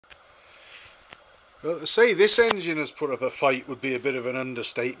Well, to say this engine has put up a fight would be a bit of an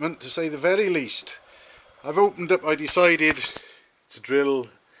understatement, to say the very least. I've opened up, I decided to drill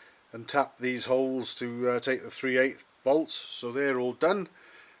and tap these holes to take the 3/8 bolts, so they're all done.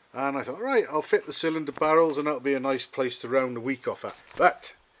 And I thought, right, I'll fit the cylinder barrels and that'll be a nice place to round the week off at.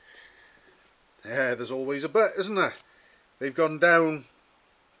 But, yeah, there's always a but, isn't there? They've gone down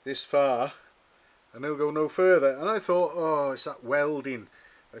this far and they'll go no further. And I thought, oh, it's that welding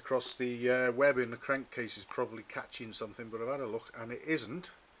across the webbing. The crankcase is probably catching something, but I've had a look and it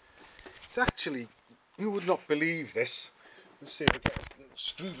isn't. It's actually, you would not believe this. Let's see if I get a little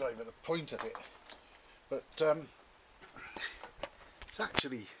screwdriver to point at it. But it's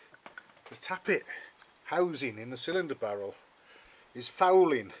actually the tappet housing in the cylinder barrel is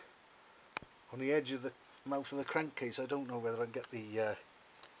fouling on the edge of the mouth of the crankcase. I don't know whether I can get the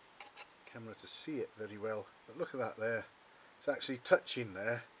camera to see it very well, but look at that there. It's actually touching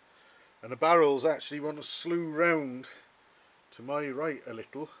there, and the barrels actually want to slew round to my right a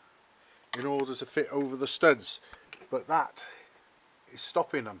little in order to fit over the studs, but that is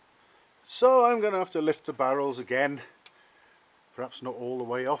stopping them. So I'm going to have to lift the barrels again, perhaps not all the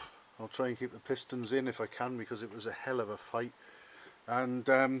way off. I'll try and keep the pistons in if I can, because it was a hell of a fight,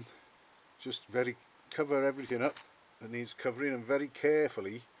 and just cover everything up that needs covering, and very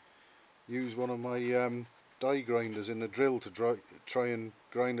carefully use one of my die grinders in the drill to try and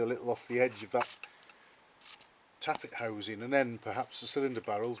grind a little off the edge of that tappet housing, and then perhaps the cylinder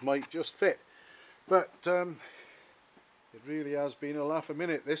barrels might just fit. But it really has been a laugh a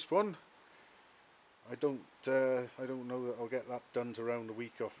minute, this one. I don't know that I'll get that done to round the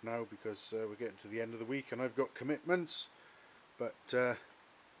week off now, because we're getting to the end of the week and I've got commitments. But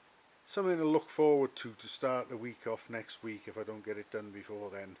something to look forward to start the week off next week if I don't get it done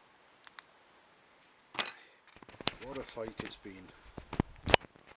before then. What a fight it's been.